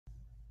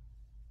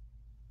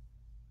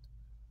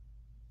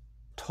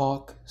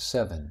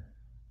Talk-7.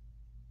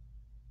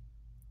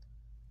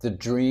 The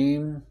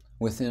dream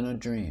within a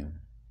dream.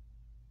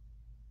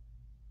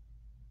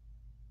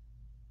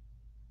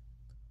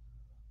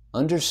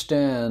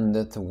 Understand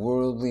that the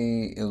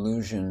worldly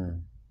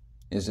illusion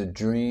is a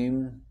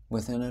dream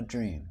within a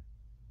dream.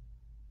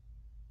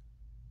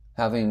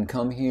 Having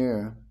come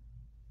here,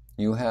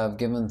 you have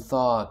given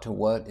thought to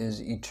what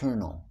is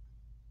eternal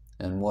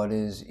and what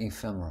is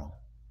ephemeral.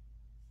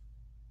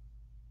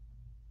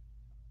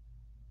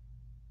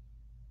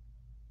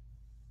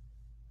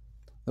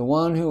 The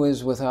one who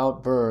is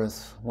without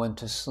birth went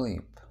to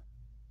sleep.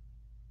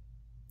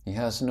 He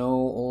has no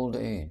old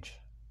age.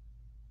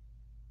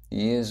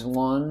 He is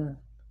one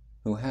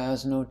who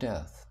has no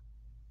death.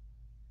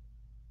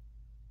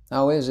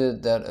 How is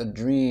it that a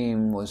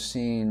dream was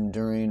seen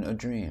during a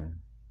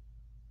dream?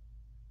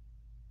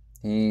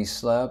 He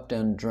slept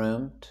and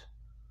dreamt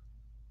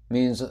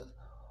means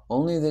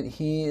only that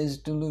he is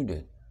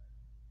deluded.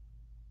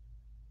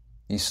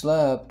 He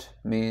slept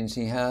means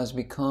he has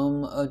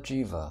become a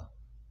jiva,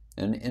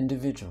 an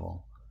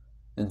individual,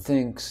 and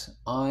thinks,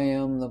 I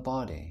am the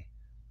body,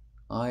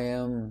 I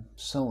am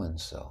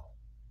so-and-so.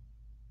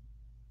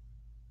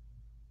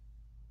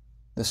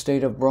 The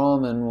state of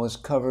Brahman was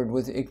covered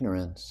with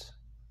ignorance,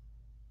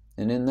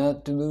 and in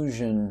that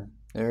delusion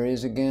there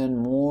is again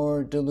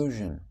more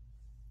delusion,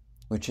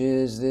 which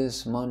is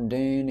this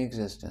mundane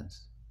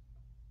existence.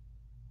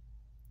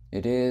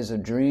 It is a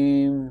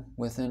dream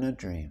within a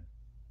dream.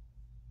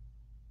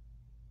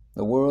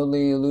 The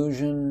worldly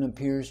illusion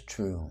appears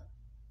true.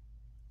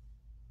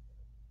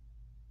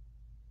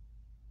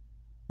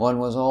 One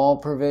was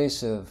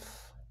all-pervasive,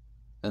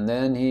 and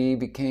then he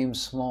became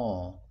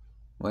small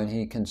when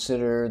he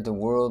considered the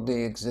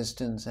worldly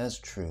existence as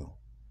true.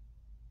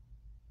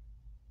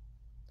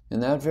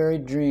 In that very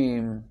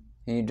dream,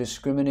 he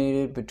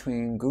discriminated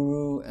between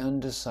guru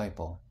and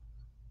disciple,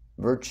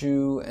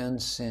 virtue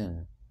and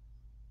sin,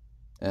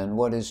 and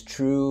what is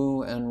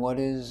true and what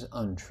is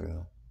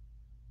untrue.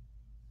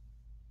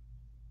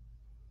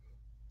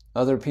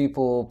 Other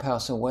people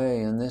pass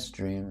away in this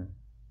dream.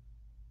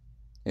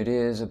 It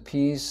is a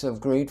piece of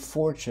great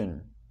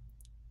fortune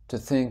to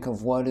think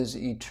of what is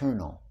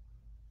eternal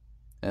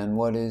and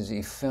what is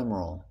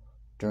ephemeral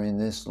during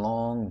this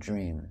long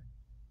dream.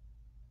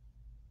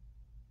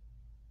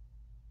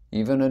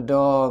 Even a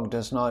dog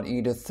does not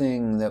eat a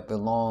thing that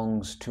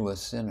belongs to a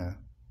sinner.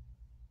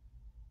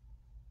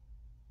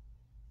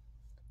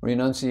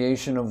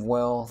 Renunciation of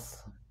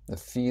wealth, the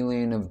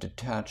feeling of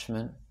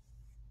detachment,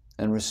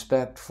 and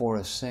respect for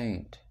a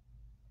saint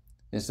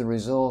is the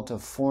result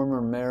of former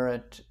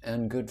merit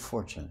and good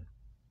fortune.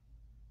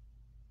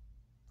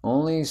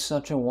 Only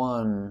such a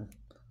one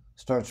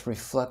starts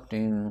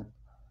reflecting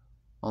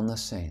on the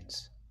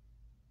saints.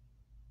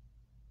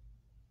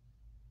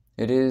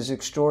 It is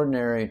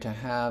extraordinary to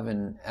have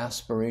an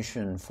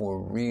aspiration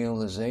for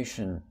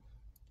realization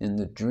in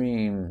the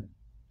dream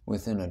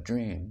within a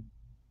dream.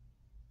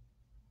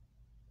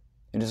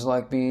 It is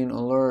like being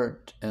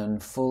alert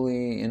and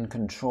fully in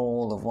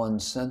control of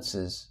one's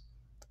senses,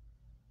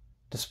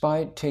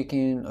 despite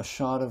taking a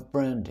shot of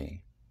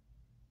brandy,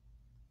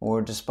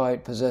 or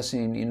despite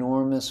possessing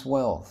enormous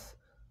wealth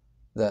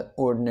that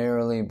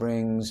ordinarily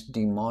brings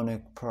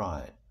demonic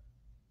pride.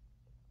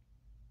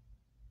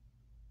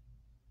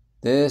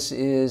 This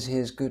is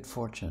his good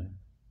fortune.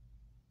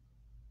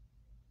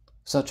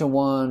 Such a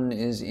one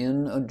is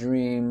in a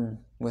dream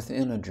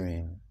within a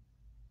dream.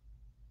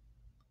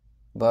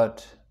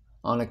 But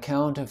on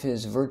account of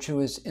his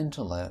virtuous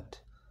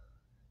intellect,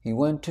 he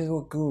went to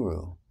a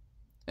guru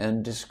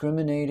and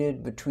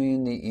discriminated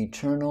between the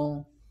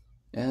eternal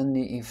and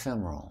the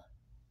ephemeral.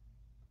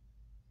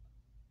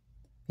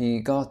 He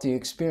got the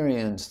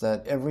experience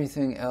that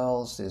everything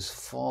else is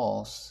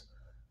false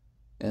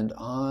and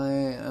I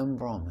am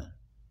Brahman.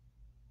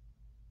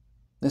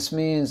 This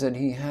means that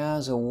he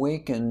has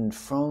awakened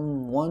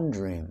from one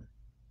dream.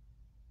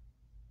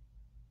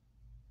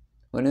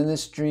 When in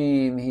this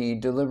dream he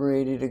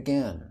deliberated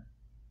again,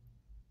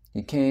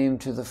 he came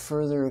to the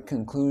further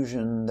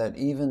conclusion that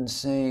even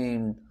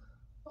saying,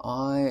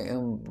 I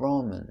am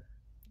Brahman,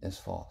 is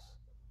false.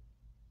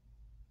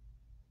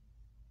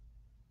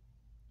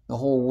 The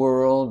whole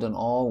world and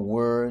all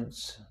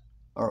words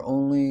are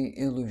only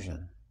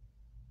illusion.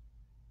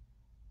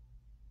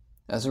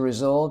 As a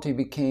result, he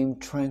became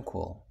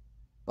tranquil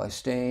by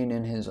staying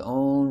in his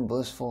own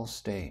blissful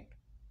state.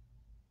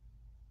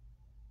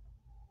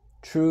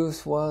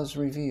 Truth was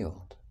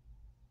revealed.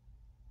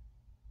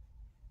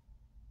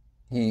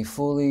 He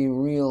fully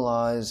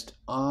realized,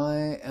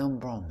 I am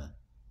Brahman.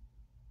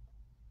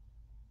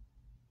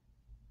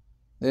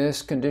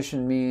 This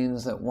condition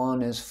means that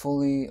one is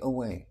fully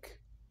awake.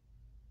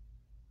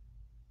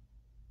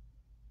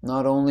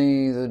 Not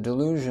only the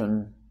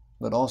delusion,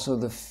 but also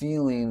the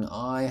feeling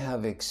I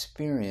have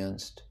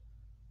experienced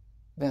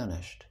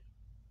vanished.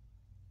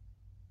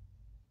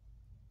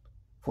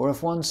 For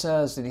if one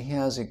says that he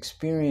has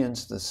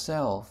experienced the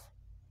self,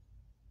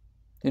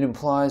 it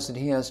implies that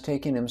he has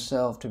taken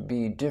himself to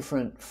be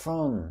different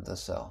from the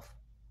self.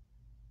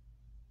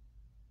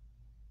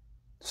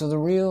 So the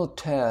real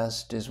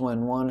test is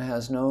when one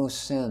has no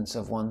sense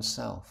of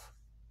oneself.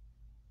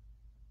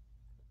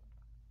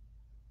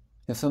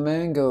 If a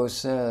mango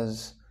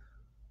says,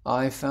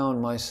 "I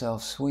found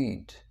myself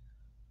sweet,"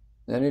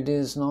 then it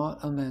is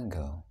not a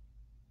mango.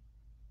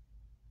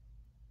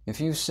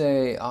 If you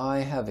say, "I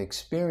have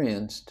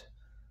experienced,"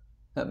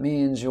 that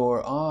means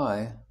your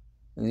I,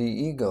 the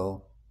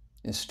ego,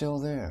 is still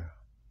there.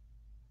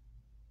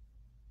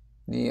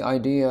 The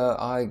idea,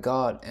 "I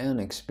got an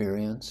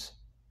experience,"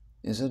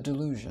 is a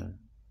delusion.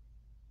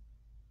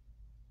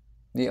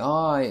 The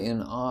I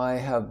in "I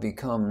have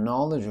become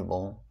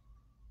knowledgeable,"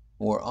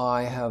 or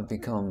 "I have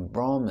become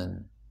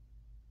Brahman,"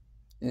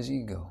 is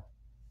ego.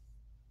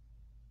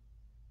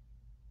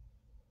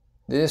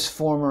 This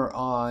former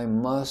I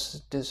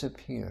must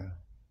disappear.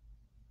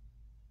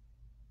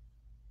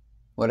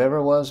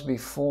 Whatever was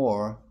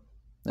before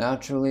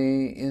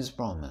naturally is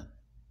Brahman.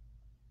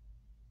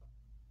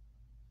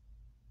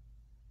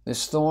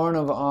 This thorn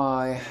of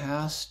I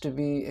has to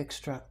be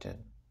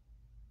extracted.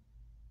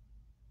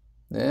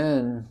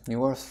 Then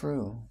you are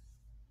through.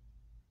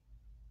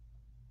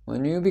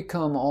 When you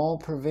become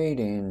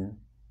all-pervading,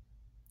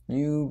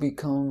 you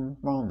become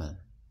Brahman.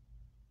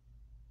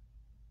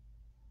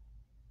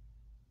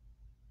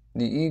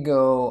 The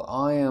ego,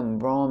 "I am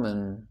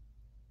Brahman,"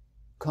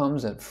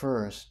 comes at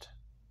first,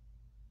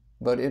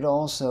 but it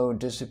also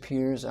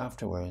disappears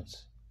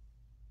afterwards.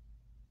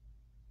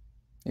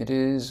 It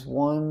is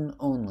one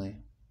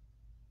only,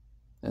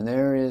 and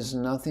there is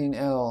nothing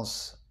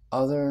else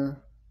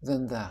other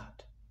than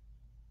that.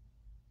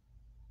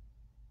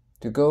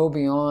 To go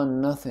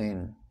beyond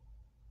nothing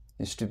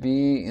is to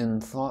be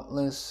in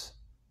thoughtless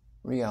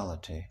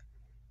reality.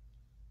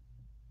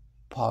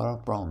 Para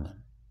Brahman.